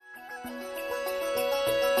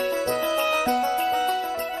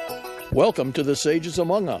Welcome to the Sages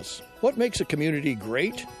Among Us. What makes a community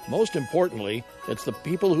great? Most importantly, it's the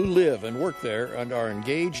people who live and work there and are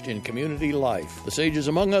engaged in community life. The Sages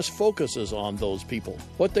Among Us focuses on those people,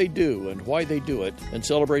 what they do and why they do it, and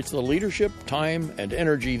celebrates the leadership, time, and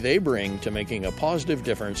energy they bring to making a positive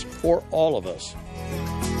difference for all of us.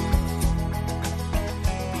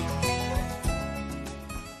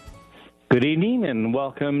 Good evening and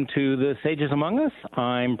welcome to the Sages Among Us.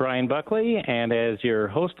 I'm Brian Buckley, and as your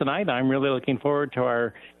host tonight, I'm really looking forward to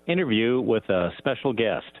our interview with a special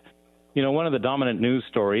guest. You know, one of the dominant news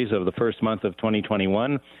stories of the first month of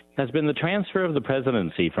 2021 has been the transfer of the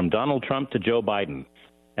presidency from Donald Trump to Joe Biden,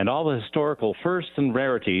 and all the historical firsts and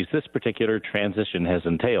rarities this particular transition has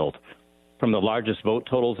entailed. From the largest vote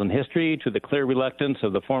totals in history to the clear reluctance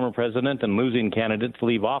of the former president and losing candidate to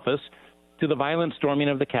leave office, to the violent storming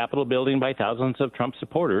of the Capitol building by thousands of Trump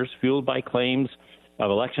supporters, fueled by claims of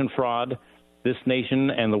election fraud, this nation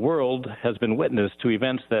and the world has been witness to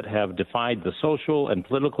events that have defied the social and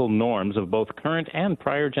political norms of both current and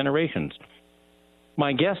prior generations.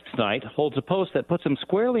 My guest tonight holds a post that puts him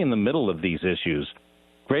squarely in the middle of these issues.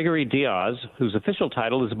 Gregory Diaz, whose official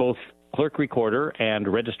title is both Clerk Recorder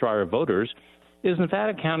and Registrar of Voters, is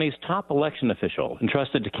Nevada County's top election official,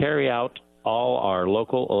 entrusted to carry out all our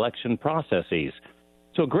local election processes.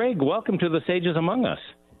 So, Greg, welcome to the Sages Among Us.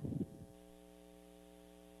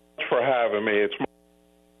 Thanks for having me.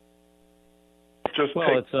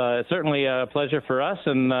 It's certainly a pleasure for us,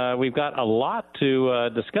 and we've got a lot to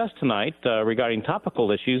discuss tonight regarding topical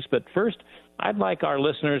issues. But first, I'd like our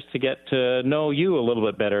listeners to get to know you a little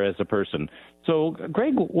bit better as a person. So,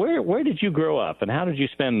 Greg, where did you grow up, and how did you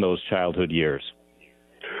spend those childhood years?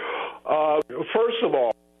 First of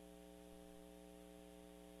all,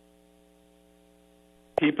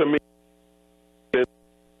 keeping me in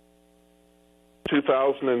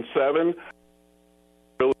 2007,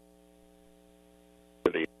 really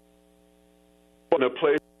in a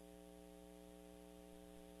place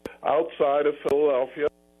outside of Philadelphia,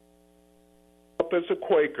 up as a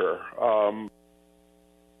Quaker.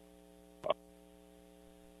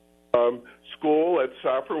 School at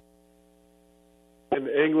Saffron in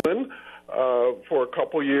England for a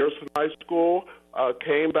couple years in high school.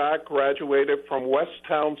 Came back, graduated from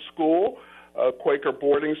Westtown School, Quaker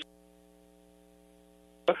boarding school,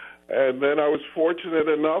 and then I was fortunate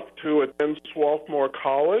enough to attend Swarthmore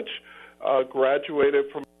College,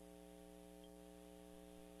 graduated from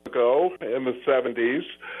in the 70s,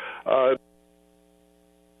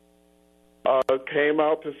 came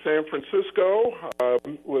out to San Francisco,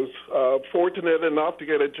 was fortunate enough to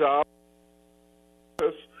get a job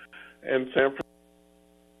in San Francisco.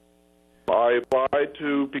 I applied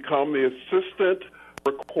to become the assistant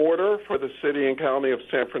recorder for the city and county of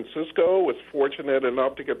San Francisco, was fortunate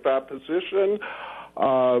enough to get that position.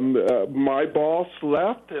 My boss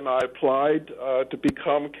left, and I applied to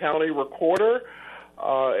become county recorder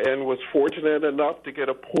and was fortunate enough to get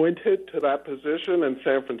appointed to that position in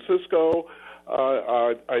San Francisco.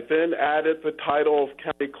 I then added the title of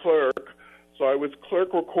county clerk. So I was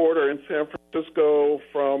clerk recorder in San Francisco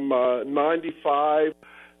from 95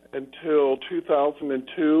 until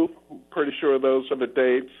 2002, pretty sure those are the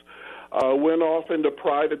dates. Went off into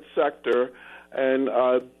private sector, and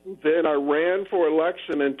then I ran for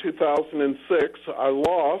election in 2006. I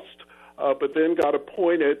lost, but then got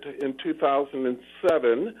appointed in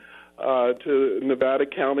 2007 to Nevada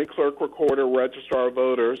County Clerk Recorder, Registrar of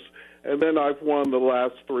Voters, and then I've won the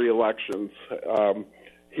last three elections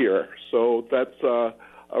here. So that's a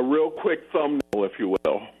real quick thumbnail, if you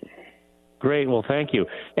will. Great. Well, thank you.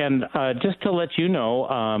 And just to let you know,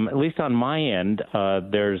 at least on my end,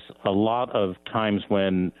 there's a lot of times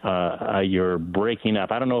when you're breaking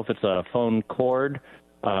up. I don't know if it's a phone cord.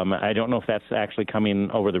 I don't know if that's actually coming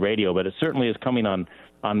over the radio, but it certainly is coming on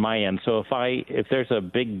my end. So if there's a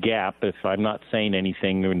big gap, if I'm not saying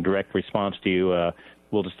anything in direct response to you,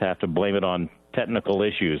 we'll just have to blame it on technical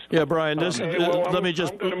issues. Yeah, Brian, I'm going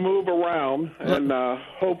to move around and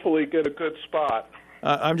hopefully get a good spot.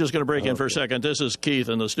 I'm just going to break in for a second. This is Keith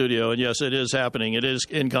in the studio, and yes, it is happening. It is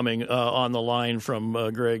incoming on the line from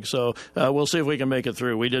Greg, so we'll see if we can make it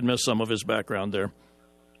through. We did miss some of his background there.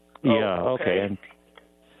 Yeah, okay.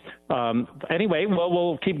 Anyway, well,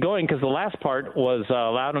 we'll keep going because the last part was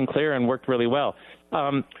loud and clear and worked really well.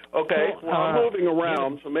 Okay, well, I'm moving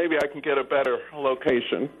around, so maybe I can get a better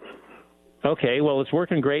location. Okay, well, it's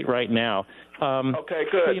working great right now. Okay,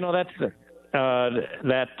 good. So, you know, that's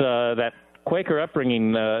that Quaker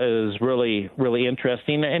upbringing is really, really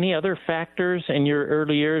interesting. Any other factors in your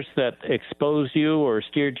early years that exposed you or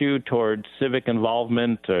steered you towards civic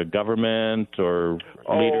involvement, government, or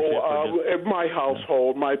leadership? In my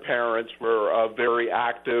household, my parents were very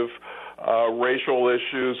active. Racial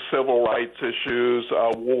issues, civil rights issues,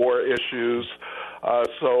 war issues.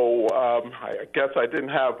 So I guess I didn't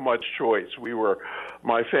have much choice.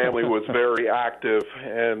 My family was very active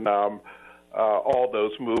in all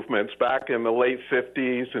those movements back in the late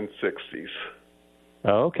 50s and 60s.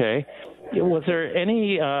 Okay. Was there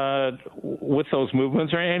any, with those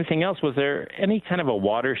movements or anything else, was there any kind of a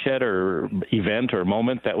watershed or event or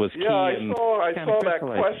moment that was key? Yeah, I saw that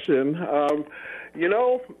question.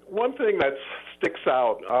 One thing that sticks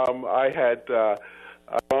out, I had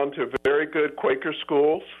gone to very good Quaker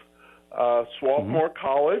schools. Swarthmore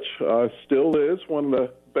College still is one of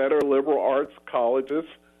the better liberal arts colleges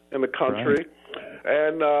in the country. Right.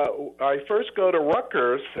 And I first go to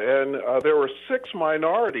Rutgers, and there were 6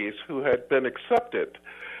 minorities who had been accepted.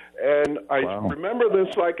 And I remember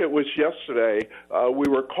this like it was yesterday. We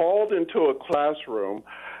were called into a classroom,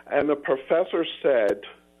 and the professor said,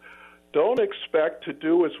 "Don't expect to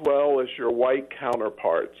do as well as your white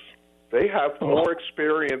counterparts. They have more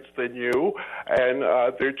experience than you, and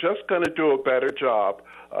they're just going to do a better job.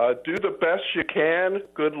 Do the best you can.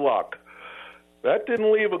 Good luck." That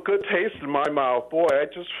didn't leave a good taste in my mouth. That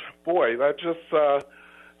just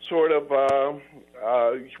sort of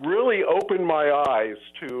really opened my eyes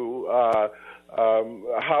to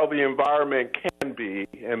how the environment can be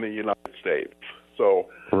in the United States. So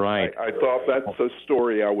I thought that's a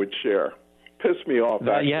story I would share. Pissed me off.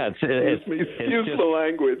 Excuse the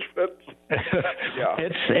language. But, yeah.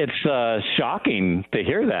 It's shocking to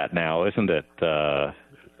hear that now, isn't it?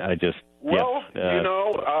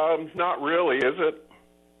 Not really, is it?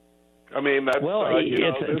 I mean, that's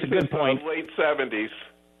it's a good point. Late 70s.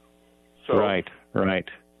 So. Right.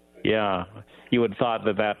 Yeah, you would have thought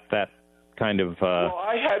that kind of. Well,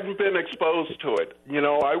 I hadn't been exposed to it.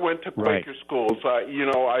 I went to Quaker schools.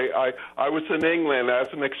 I was in England as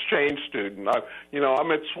an exchange student.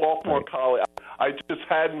 I'm at Swarthmore College. I just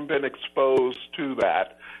hadn't been exposed to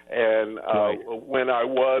that. And when I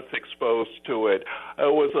was exposed to it,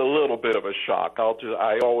 it was a little bit of a shock.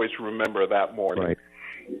 I always remember that morning. Right.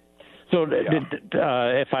 So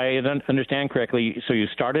if I understand correctly, so you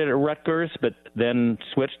started at Rutgers, but then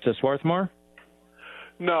switched to Swarthmore?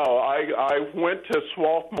 No, I went to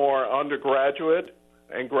Swarthmore undergraduate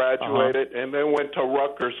and graduated, and then went to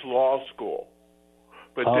Rutgers Law School.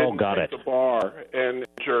 But didn't take the bar in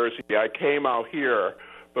New Jersey. I came out here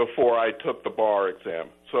before I took the bar exam.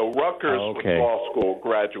 So Rutgers was law school,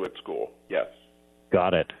 graduate school, yes.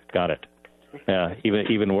 Got it. Yeah,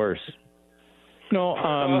 even worse. No,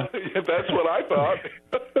 that's what I thought.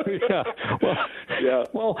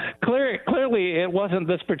 Well, clearly it wasn't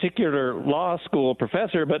this particular law school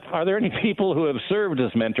professor, but are there any people who have served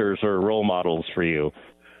as mentors or role models for you?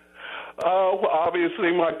 Well,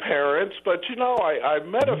 obviously my parents, but I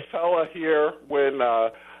met a fella here when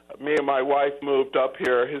me and my wife moved up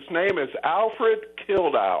here. His name is Alfred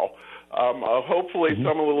Kildow. Hopefully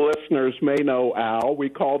some of the listeners may know Al. We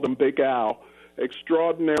called him Big Al.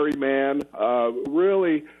 Extraordinary man,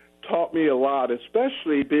 really taught me a lot,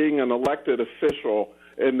 especially being an elected official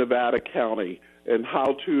in Nevada County, and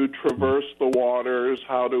how to traverse the waters,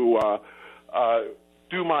 how to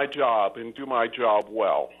do my job and do my job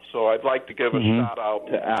well. So I'd like to give a shout out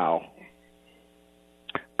to Al.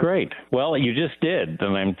 Great. Well, you just did,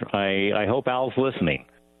 and I hope Al's listening.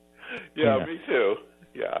 Yeah, me too.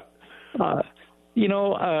 Yeah.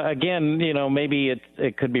 Again, maybe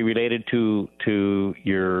it could be related to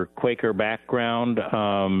your Quaker background.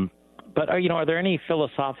 But are there any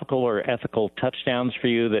philosophical or ethical touchdowns for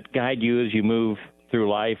you that guide you as you move through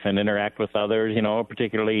life and interact with others?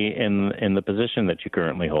 Particularly in the position that you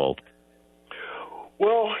currently hold.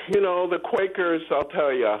 Well, the Quakers, I'll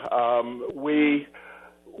tell you, we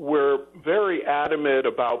were very adamant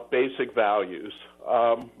about basic values.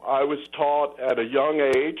 I was taught at a young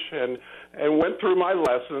age and went through my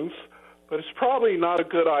lessons, but it's probably not a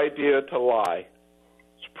good idea to lie.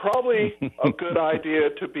 It's probably a good idea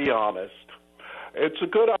to be honest. It's a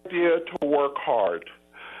good idea to work hard.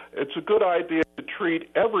 It's a good idea to treat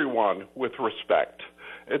everyone with respect.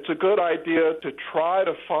 It's a good idea to try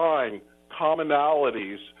to find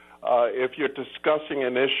commonalities if you're discussing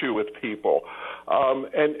an issue with people.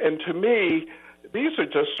 And to me, these are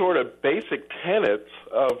just sort of basic tenets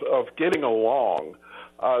of getting along.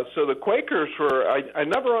 So the Quakers were, I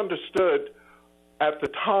never understood at the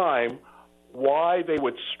time why they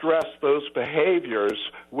would stress those behaviors,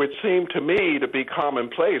 which seem to me to be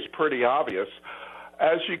commonplace, pretty obvious.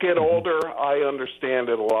 As you get older, I understand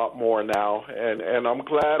it a lot more now, and I'm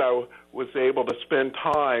glad I was able to spend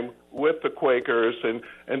time with the Quakers and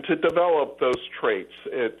to develop those traits.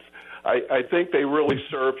 I think they really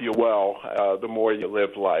serve you well the more you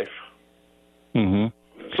live life. Mm-hmm.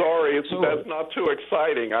 Sorry, that's not too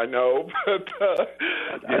exciting, I know, but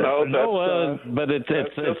but it's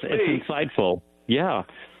insightful. Yeah.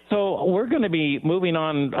 So we're going to be moving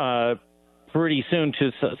on pretty soon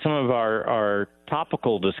to some of our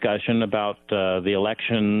topical discussion about the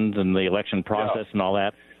elections and the election process and all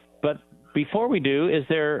that. But before we do, is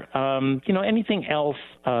there anything else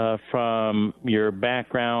from your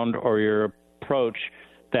background or your approach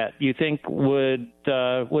that you think would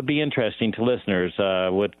be interesting to listeners,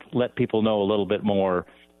 would let people know a little bit more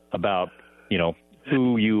about,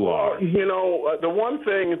 who you are? The one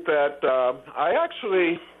thing that I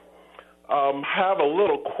actually have a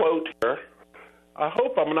little quote here. I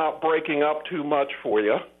hope I'm not breaking up too much for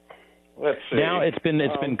you. Let's see. Now it's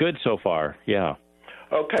been good so far. Yeah.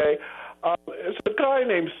 Okay. It's a guy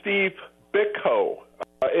named Steve Biko.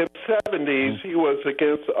 In the 70s, he was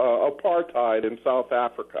against apartheid in South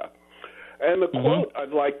Africa. And the quote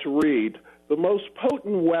I'd like to read, "The most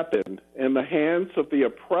potent weapon in the hands of the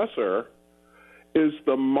oppressor is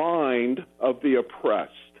the mind of the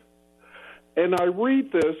oppressed." And I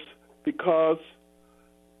read this because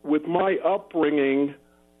with my upbringing,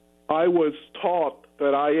 I was taught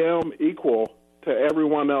that I am equal to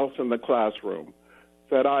everyone else in the classroom,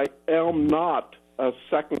 that I am not a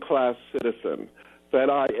second-class citizen, that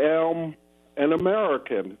I am an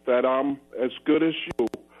American, that I'm as good as you.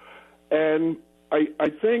 And I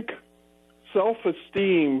think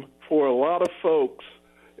self-esteem for a lot of folks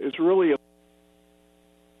is really a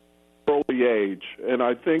early age, and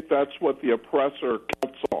I think that's what the oppressor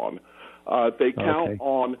counts on. They count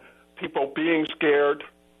on people being scared.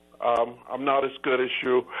 I'm not as good as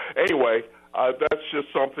you. Anyway, that's just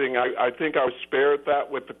something. I think I was spared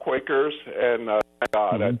that with the Quakers, and thank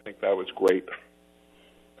God, I think that was great.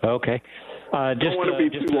 Okay. I don't want to be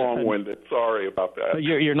too long-winded. Sorry about that.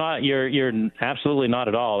 You're not. You're absolutely not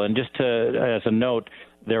at all. And just as a note,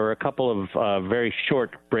 there were a couple of very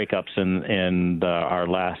short breakups in our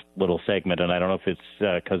last little segment, and I don't know if it's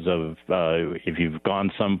because of if you've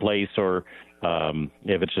gone someplace or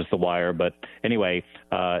if it's just the wire. But anyway,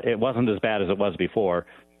 it wasn't as bad as it was before,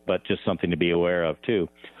 but just something to be aware of too.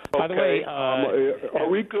 Okay. By the way, are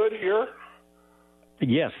we good here?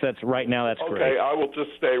 Yes, that's right now. That's great. Okay, I will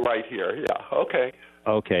just stay right here. Yeah, okay.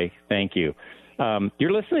 Okay, thank you.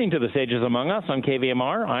 You're listening to The Sages Among Us on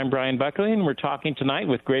KVMR. I'm Brian Buckley, and we're talking tonight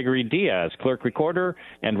with Gregory Diaz, Clerk Recorder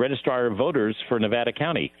and Registrar of Voters for Nevada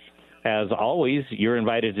County. As always, you're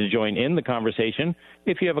invited to join in the conversation.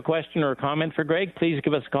 If you have a question or a comment for Greg, please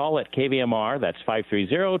give us a call at KVMR. That's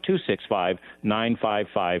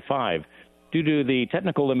 530-265-9555. Due to the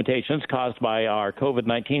technical limitations caused by our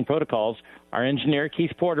COVID-19 protocols, our engineer,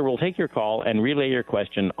 Keith Porter, will take your call and relay your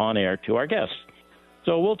question on air to our guests.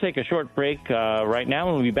 So we'll take a short break right now,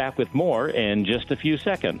 and we'll be back with more in just a few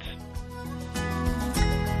seconds.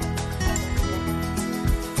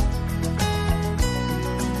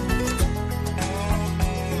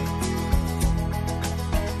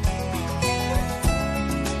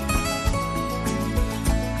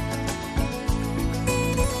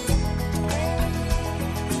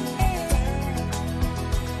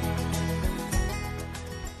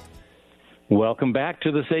 Welcome back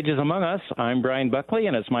to The Sages Among Us. I'm Brian Buckley,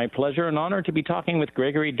 and it's my pleasure and honor to be talking with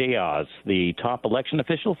Gregory Diaz, the top election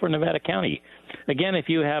official for Nevada County. Again, if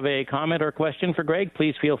you have a comment or question for Greg,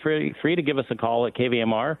 please feel free to give us a call at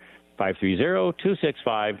KVMR,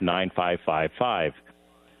 530-265-9555.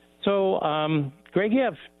 So, Greg, you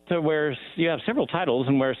have several titles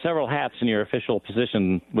and wear several hats in your official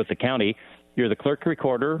position with the county. You're the Clerk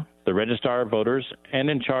Recorder, the Registrar of Voters, and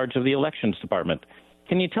in charge of the Elections Department.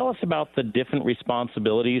 Can you tell us about the different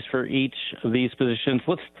responsibilities for each of these positions?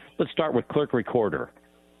 Let's start with Clerk Recorder.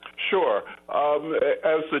 Sure.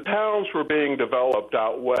 As the towns were being developed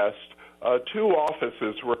out west, two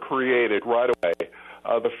offices were created right away.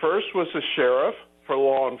 The first was the sheriff for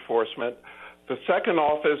law enforcement. The second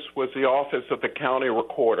office was the office of the county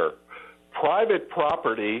recorder. Private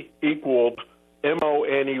property equaled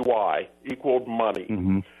money, equaled money.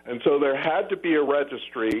 Mm-hmm. And so there had to be a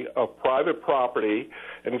registry of private property,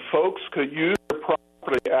 and folks could use their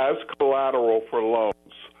property as collateral for loans.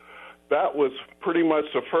 That was pretty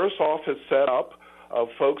much the first office set up.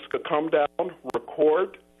 Folks could come down,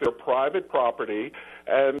 record their private property,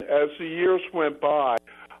 and as the years went by,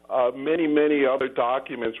 many other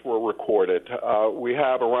documents were recorded. We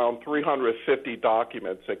have around 350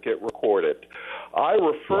 documents that get recorded. I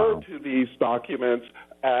refer to these documents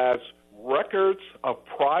as records of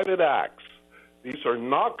private acts. These are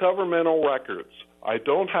not governmental records. I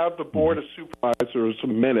don't have the Board of Supervisors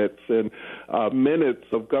minutes and minutes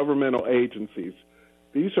of governmental agencies.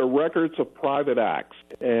 These are records of private acts,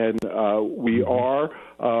 and we are,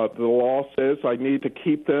 the law says I need to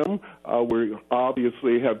keep them. We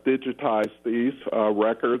obviously have digitized these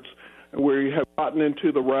records, and we have gotten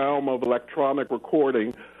into the realm of electronic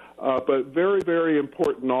recording, but very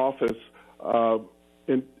important office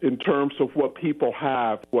in terms of what people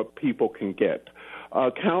have, what people can get.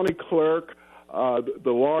 County clerk,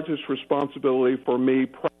 the largest responsibility for me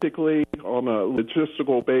practically on a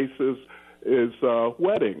logistical basis is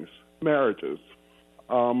weddings, marriages,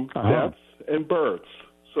 deaths, and births.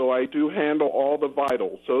 So I do handle all the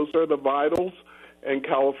vitals. Those are the vitals in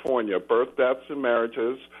California, birth, deaths, and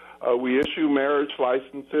marriages. We issue marriage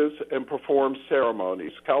licenses and perform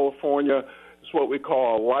ceremonies. California is what we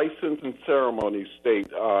call a license and ceremony state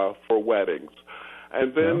for weddings.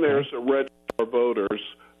 And then there's a Registrar of Voters,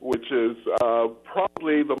 which is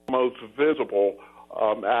probably the most visible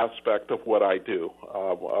aspect of what I do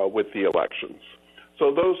with the elections.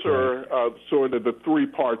 So those are sort of the three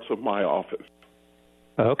parts of my office.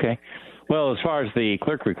 Okay. Well, as far as the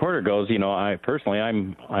clerk recorder goes,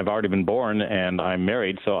 I've already been born and I'm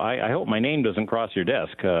married, so I hope my name doesn't cross your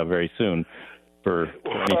desk very soon for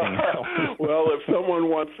anything else. Well, if someone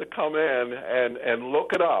wants to come in and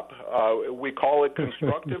look it up, we call it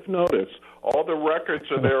constructive notice. All the records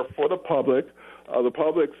are there for the public. The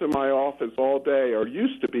public's in my office all day, or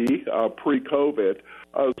used to be pre-COVID,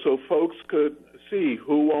 so folks could see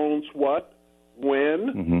who owns what,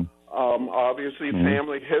 when, obviously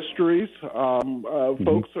family histories.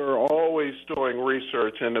 Folks are always doing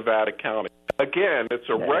research in Nevada County. Again, it's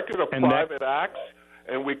a record of private acts,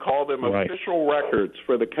 and we call them official records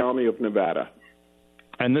for the County of Nevada.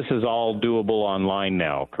 And this is all doable online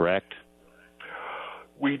now, correct?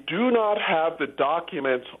 We do not have the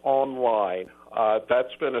documents online.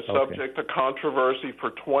 That's been a subject of controversy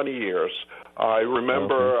for 20 years. I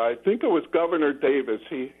remember, I think it was Governor Davis.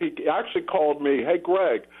 He actually called me, "Hey,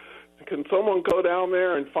 Greg, can someone go down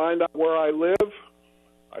there and find out where I live?"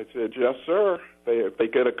 I said, "Yes, sir, if they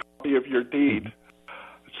get a copy of your deed."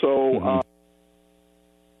 So,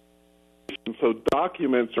 so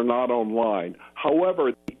documents are not online.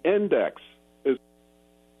 However, the index is,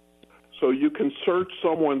 so you can search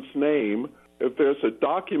someone's name. If there's a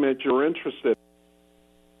document you're interested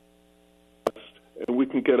in, and we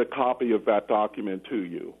can get a copy of that document to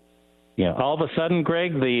you. Yeah. All of a sudden,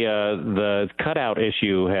 Greg, the cutout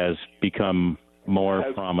issue has become more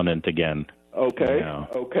prominent again. Okay. Yeah.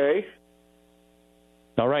 Okay.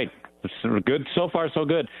 All right. Good. So far, so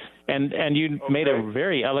good. And you made a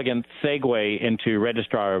very elegant segue into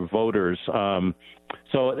Registrar of Voters.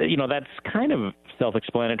 So, that's kind of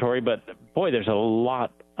self-explanatory, but, boy, there's a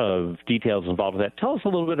lot of details involved with that. Tell us a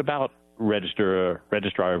little bit about Registrar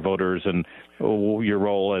of Voters and your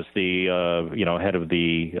role as the, head of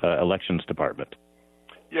the elections department.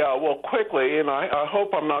 Yeah, well, quickly, and I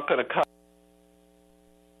hope I'm not going to cut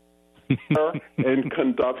and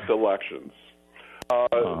conduct elections.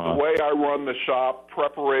 The way I run the shop,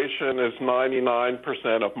 preparation is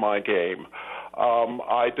 99% of my game.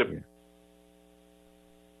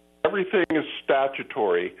 Everything is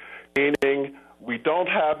statutory, meaning we don't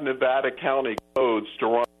have Nevada County codes to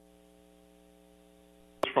run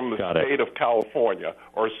from the state of California,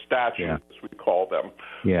 or statutes, as we call them.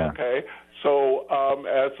 Yeah. Okay? So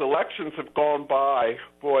as elections have gone by,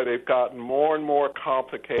 boy, they've gotten more and more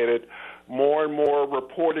complicated, more and more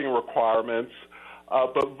reporting requirements.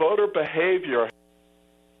 But voter behavior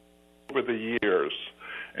over the years.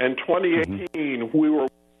 In 2018, we were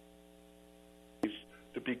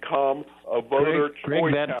to become a voter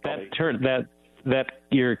choice county. That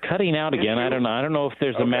you're cutting out again. I don't know if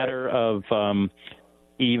there's a matter of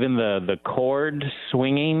even the cord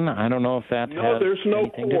swinging. I don't know if that. No, there's no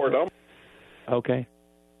cord. Okay.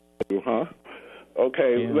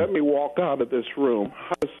 Okay. Yeah. Let me walk out of this room.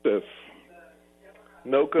 How's this?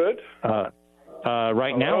 No good.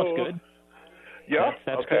 Right now it's good. Yeah,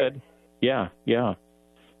 that's good. Yeah.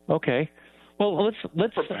 Okay. Well,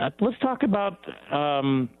 let's talk about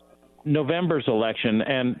November's election,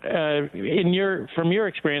 and from your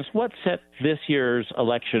experience, what set this year's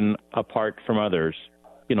election apart from others,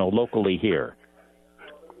 locally here?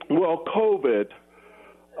 Well, COVID,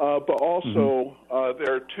 but also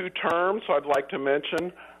there are two terms I'd like to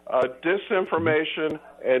mention: disinformation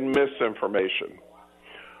and misinformation.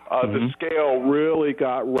 The scale really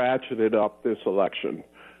got ratcheted up this election.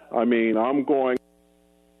 I mean, I'm going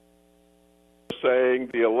saying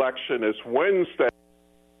the election is Wednesday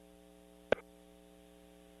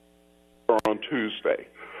or on Tuesday.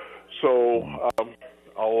 So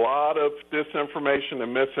a lot of disinformation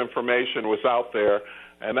and misinformation was out there,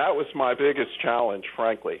 and that was my biggest challenge,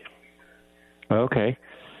 frankly. Okay.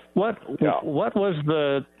 What was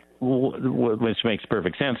the, which makes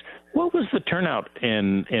perfect sense, what was the turnout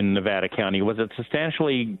in Nevada County? Was it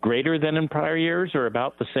substantially greater than in prior years, or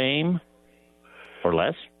about the same, or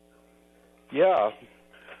less? Yeah,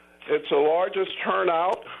 it's the largest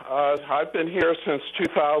turnout. I've been here since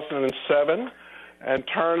 2007, and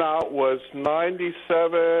turnout was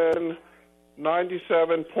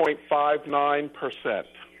 97.59%.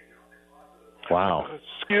 Wow.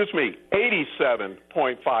 Excuse me,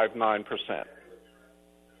 87.59%.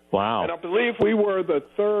 Wow. And I believe we were the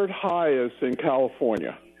third highest in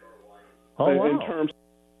California. In terms of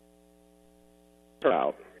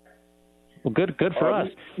turnout. Well, good for us.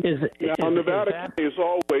 Nevada County is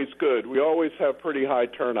always good. We always have pretty high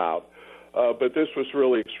turnout, but this was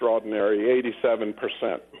really extraordinary,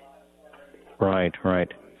 87%. Right.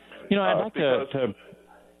 You know, I'd like to...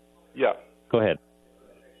 Yeah. Go ahead.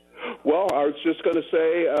 Well, I was just going to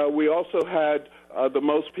say we also had the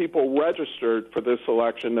most people registered for this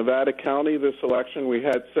election. Nevada County, this election, we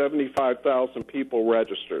had 75,000 people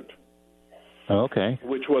registered. Okay.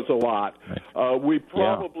 Which was a lot. We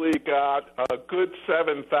probably got a good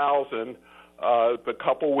 7,000 the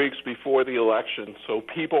couple weeks before the election. So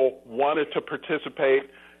people wanted to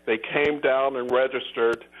participate. They came down and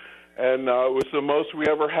registered, and it was the most we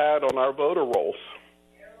ever had on our voter rolls.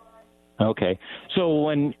 Okay. So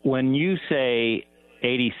when you say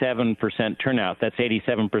 87% turnout, that's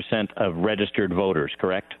 87% of registered voters,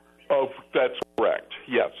 correct? Oh, that's correct,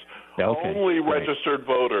 yes. Okay. Only registered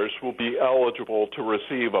voters will be eligible to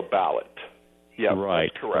receive a ballot. Yes, right,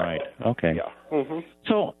 that's correct. Right. Okay. Yeah. Mm-hmm.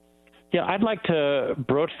 So, I'd like to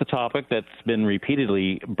broach the topic that's been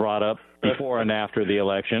repeatedly brought up before and after the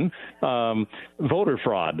election, voter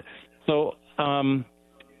fraud. So,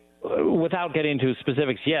 without getting into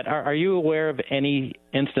specifics yet, are you aware of any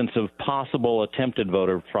instance of possible attempted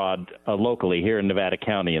voter fraud locally here in Nevada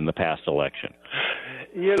County in the past election?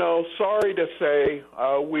 You know, sorry to say,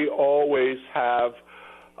 we always have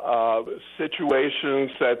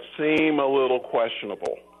situations that seem a little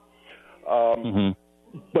questionable.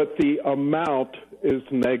 But the amount is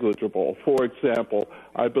negligible. For example,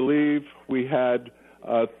 I believe we had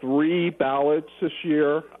 3 ballots this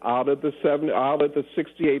year out of the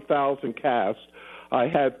 68,000 cast. I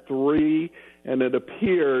had 3, and it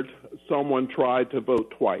appeared someone tried to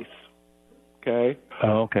vote twice. Okay.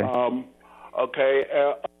 Oh, okay.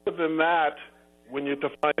 Other than that, when you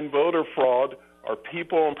define voter fraud, are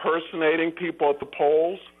people impersonating people at the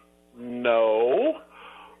polls? No.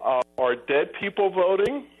 Are dead people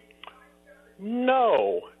voting?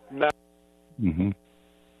 No.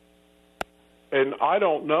 And I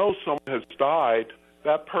don't know, someone has died,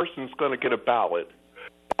 that person's going to get a ballot.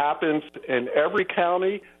 It happens in every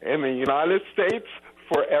county in the United States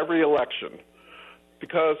for every election.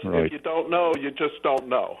 Because if you don't know, you just don't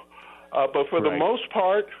know. But for the most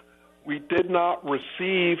part, we did not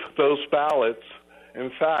receive those ballots. In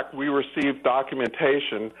fact, we received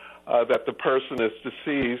documentation that the person is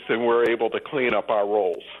deceased, and we're able to clean up our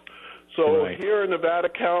rolls. So here in Nevada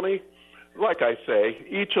County, like I say,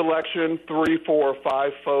 each election, 3, 4,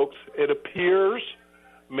 5 folks, it appears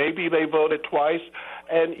maybe they voted twice.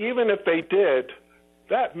 And even if they did,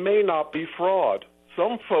 that may not be fraud.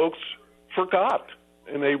 Some folks forgot,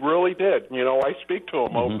 and they really did. You know, I speak to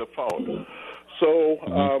them over the phone. So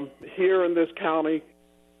here in this county,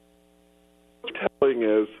 what I'm telling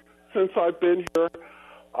is, since I've been here,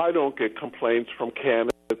 I don't get complaints from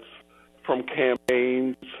candidates, from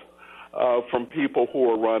campaigns, from people who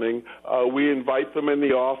are running. We invite them in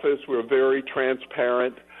the office. We're very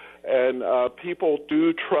transparent, and people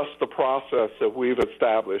do trust the process that we've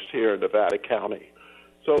established here in Nevada County.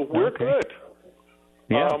 So we're good.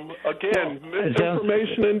 Yeah. Again,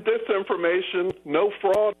 misinformation and disinformation, no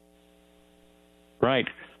fraud. Right.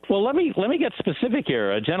 Well, let me get specific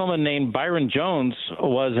here. A gentleman named Byron Jones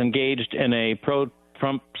was engaged in a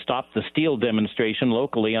pro-Trump Stop the Steal demonstration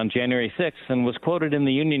locally on January 6th and was quoted in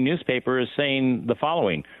the Union newspaper as saying the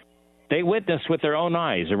following: "They witnessed with their own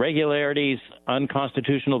eyes irregularities,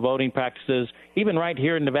 unconstitutional voting practices. Even right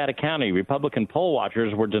here in Nevada County, Republican poll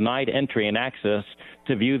watchers were denied entry and access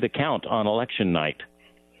to view the count on election night."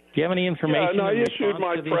 Do you have any information? Yeah, and I issued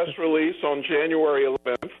my press release on January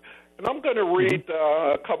 11th, and I'm going to read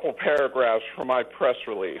a couple paragraphs from my press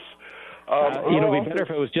release. It'd be better if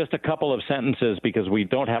it was just a couple of sentences because we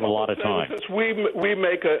don't have a lot of time. We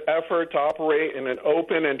make an effort to operate in an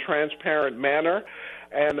open and transparent manner,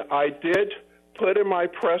 and I did put in my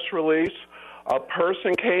press release, a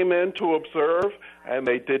person came in to observe, and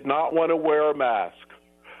they did not want to wear a mask.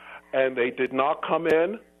 And they did not come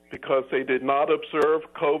in because they did not observe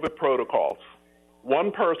COVID protocols.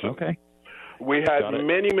 One person. Okay. We had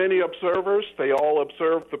many observers. They all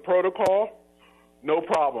observed the protocol. No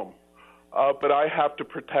problem. But I have to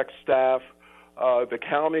protect staff. The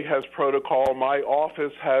county has protocol. My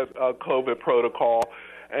office has a COVID protocol,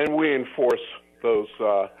 and we enforce those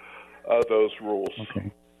rules.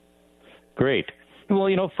 Okay. Great.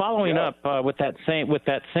 Well, following up with that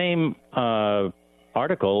same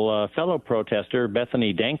article, fellow protester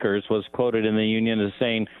Bethany Dankers was quoted in the Union as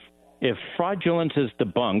saying, "If fraudulence is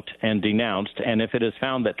debunked and denounced, and if it is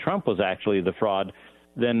found that Trump was actually the fraud,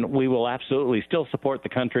 then we will absolutely still support the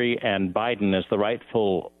country and Biden as the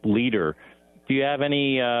rightful leader." Do you have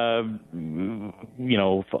any,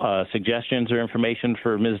 suggestions or information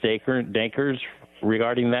for Ms. Dankers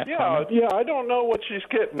regarding that? Yeah, I don't know what she's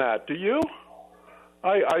getting at. Do you?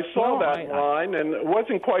 I saw that line and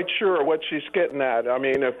wasn't quite sure what she's getting at. I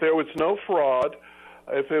mean, if there was no fraud,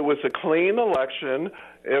 if it was a clean election,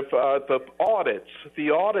 if the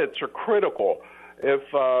audits are critical. If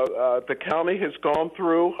the county has gone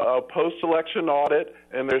through a post-election audit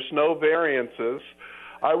and there's no variances,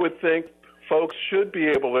 I would think folks should be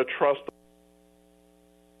able to trust.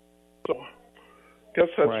 So I guess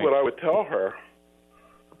that's what I would tell her.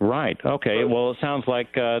 Right. Okay. Well, it sounds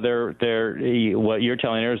like what you're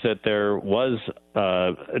telling her is that there was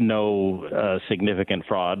no significant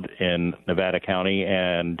fraud in Nevada County,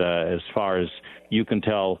 and as far as you can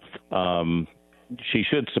tell, she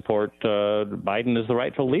should support Biden as the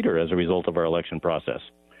rightful leader as a result of our election process.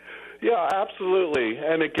 Yeah, absolutely.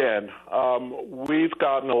 And again, we've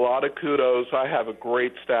gotten a lot of kudos. I have a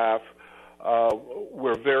great staff.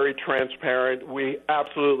 We're very transparent. We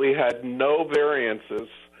absolutely had no variances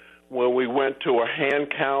when we went to a hand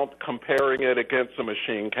count comparing it against a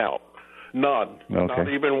machine count. None. Okay. Not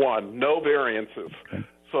even one. No variances. Okay.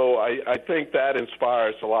 So I think that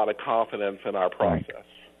inspires a lot of confidence in our process.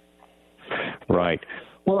 Right.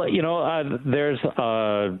 Well, there's,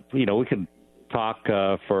 we could talk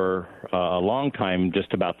for a long time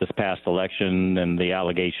just about this past election and the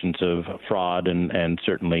allegations of fraud and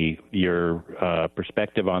certainly your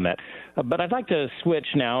perspective on that. But I'd like to switch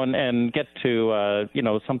now and get to,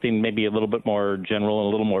 something maybe a little bit more general and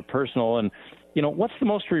a little more personal. And, what's the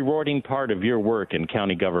most rewarding part of your work in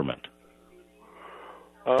county government?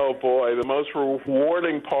 Oh, boy, the most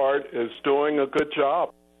rewarding part is doing a good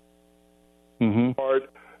job. Mm-hmm. Part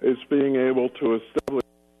is being able to establish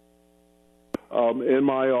in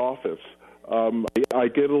my office. I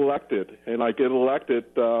get elected, and I get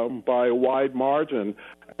elected by a wide margin,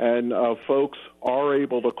 and folks are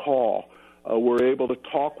able to call. We're able to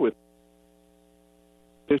talk with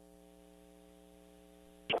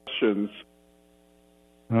questions.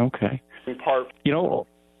 Okay.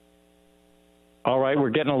 All right, we're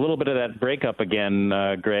getting a little bit of that breakup again,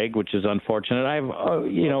 Greg, which is unfortunate. I have,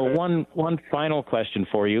 one final question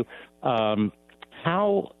for you.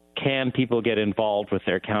 How can people get involved with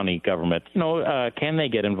their county government? Can they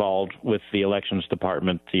get involved with the elections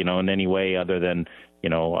department, in any way other than,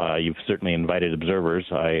 you've certainly invited observers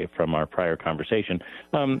from our prior conversation.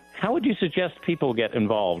 How would you suggest people get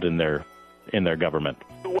involved in their government?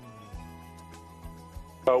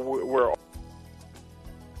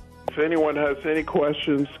 If anyone has any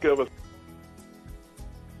questions, give us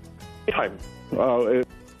time.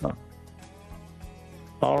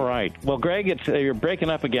 All right. Well, Greg, you're breaking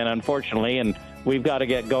up again, unfortunately, and we've got to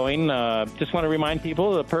get going. Just want to remind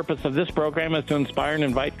people the purpose of this program is to inspire and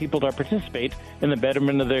invite people to participate in the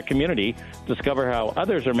betterment of their community, discover how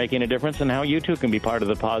others are making a difference, and how you too can be part of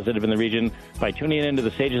the positive in the region by tuning into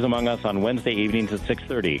the Sages Among Us on Wednesday evenings at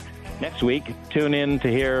 6:30. Next week, tune in to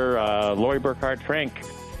hear Lori Burkhart-Frank,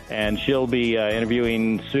 and she'll be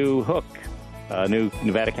interviewing Sue Hook, new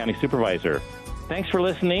Nevada County Supervisor. Thanks for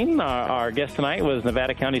listening. Our guest tonight was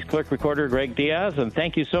Nevada County's Clerk Recorder, Greg Diaz, and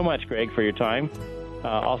thank you so much, Greg, for your time.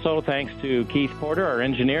 Also, thanks to Keith Porter, our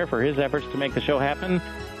engineer, for his efforts to make the show happen.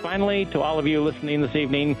 Finally, to all of you listening this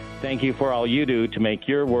evening, thank you for all you do to make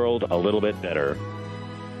your world a little bit better.